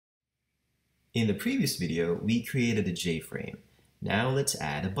In the previous video, we created a JFrame. Now let's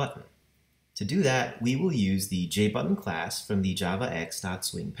add a button. To do that, we will use the JButton class from the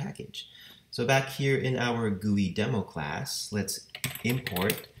javax.swing package. So back here in our GUI demo class, let's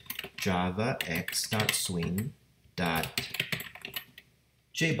import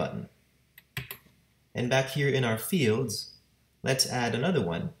javax.swing.jButton. And back here in our fields, let's add another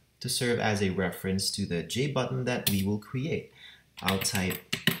one to serve as a reference to the JButton that we will create. I'll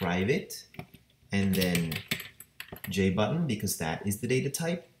type private and then JButton because that is the data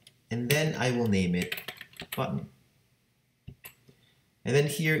type, and then I will name it button. And then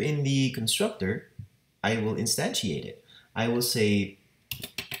here in the constructor, I will instantiate it. I will say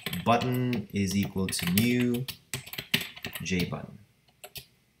button is equal to new JButton.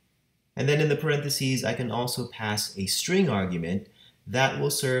 And then in the parentheses, I can also pass a string argument that will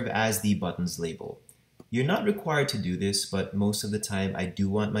serve as the button's label. You're not required to do this, but most of the time I do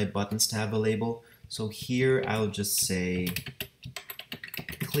want my buttons to have a label. So here I'll just say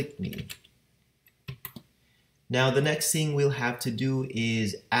click me. Now the next thing we'll have to do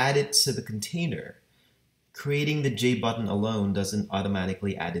is add it to the container. Creating the JButton alone doesn't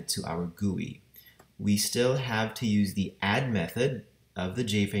automatically add it to our GUI. We still have to use the add method of the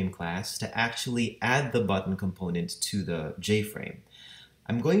JFrame class to actually add the button component to the JFrame.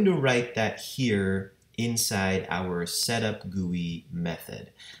 I'm going to write that here inside our setup GUI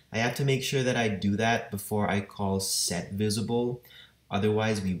method. I have to make sure that I do that before I call set visible,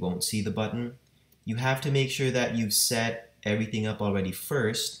 otherwise we won't see the button. You have to make sure that you've set everything up already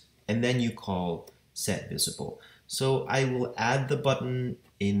first, and then you call set visible. So I will add the button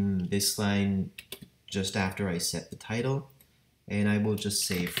in this line just after I set the title, and I will just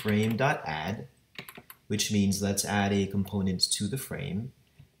say frame.add, which means let's add a component to the frame.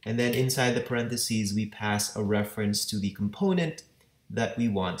 And then inside the parentheses, we pass a reference to the component that we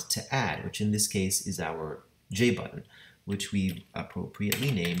want to add, which in this case is our JButton, which we've appropriately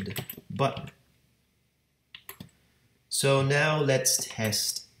named button. So now let's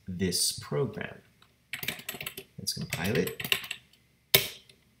test this program. Let's compile it.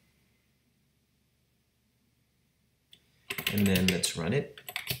 And then let's run it.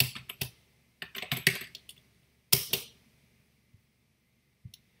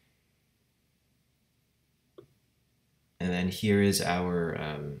 And then here is our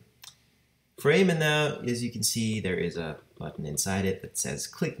frame, and now as you can see there is a button inside it that says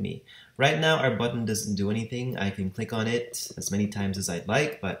click me. Right now our button doesn't do anything. I can click on it as many times as I'd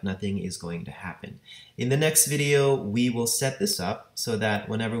like, but nothing is going to happen. In the next video we will set this up so that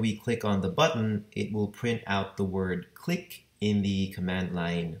whenever we click on the button it will print out the word click in the command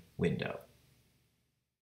line window.